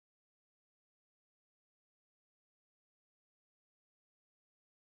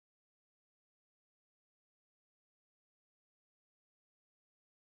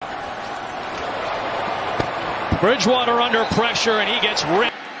Bridgewater under pressure, and he gets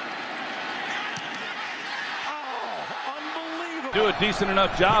ripped. Do a decent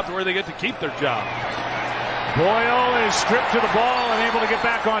enough job to where they get to keep their job. Boyle is stripped to the ball and able to get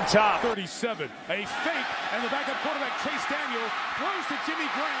back on top. 37, a fake, and the backup quarterback Chase Daniel throws to Jimmy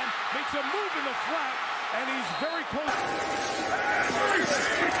Graham, makes a move in the flat, and he's very close.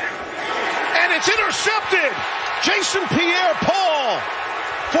 And it's intercepted. Jason Pierre-Paul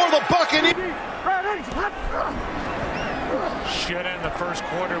for the Buccaneers. Should end the first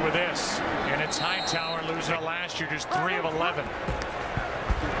quarter with this, and it's Hightower losing it last year, just 3 of 11.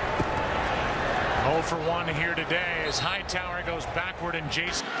 0 for 1 here today as Hightower goes backward and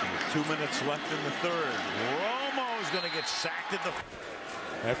Jason. 2 minutes left in the third. Romo's going to get sacked at the.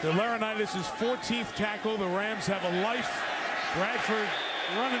 After Laurinaitis' 14th tackle, the Rams have a life. Bradford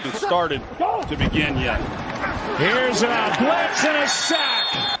running. It started to begin yet. Here's a blitz and a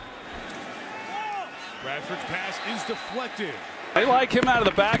sack. Bradford's pass is deflected. They like him out of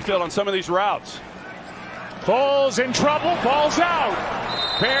the backfield on some of these routes. Foles in trouble, ball's out.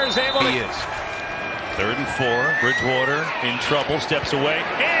 Bears able to. He is. 3rd and 4. Bridgewater in trouble, steps away.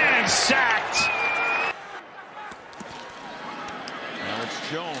 And sacked. Now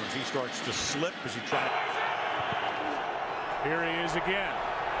it's Jones. He starts to slip as he tries. Here he is again.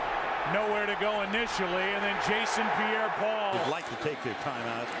 Nowhere to go initially, and then Jason Pierre-Paul. Would like to take a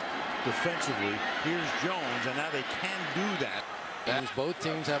timeout defensively. Here's Jones, and now they can do that. Both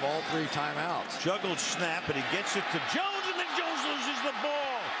teams have all 3 timeouts. Juggled snap, and he gets it to Jones, and then Jones loses the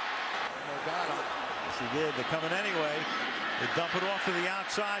ball. Got him. Yes, he did. They're coming anyway. They dump it off to the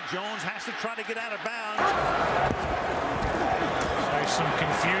outside. Jones has to try to get out of bounds. There's some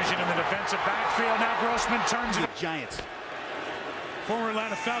confusion in the defensive backfield. Now Grossman turns it. Giants. Former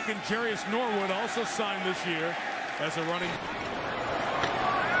Atlanta Falcon Jarius Norwood also signed this year as a running.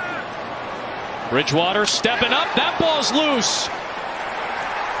 Bridgewater stepping up. That ball's loose.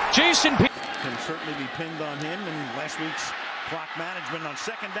 Jason Can certainly be pinned on him in last week's clock management on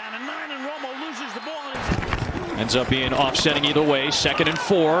 2nd down and 9, and Romo loses the ball. ends up being offsetting either way. 2nd and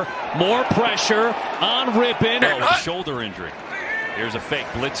 4. More pressure on Rippon. Shoulder injury. Here's a fake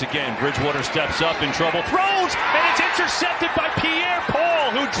blitz again. Bridgewater steps up in trouble, throws, and it's intercepted by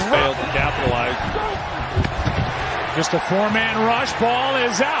Pierre-Paul, who failed to capitalize. Just a 4-man rush. Ball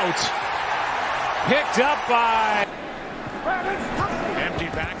is out. Picked up by. Empty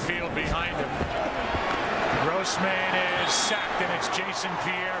backfield behind him. Grossman is sacked, and it's Jason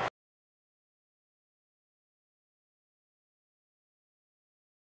Pierre.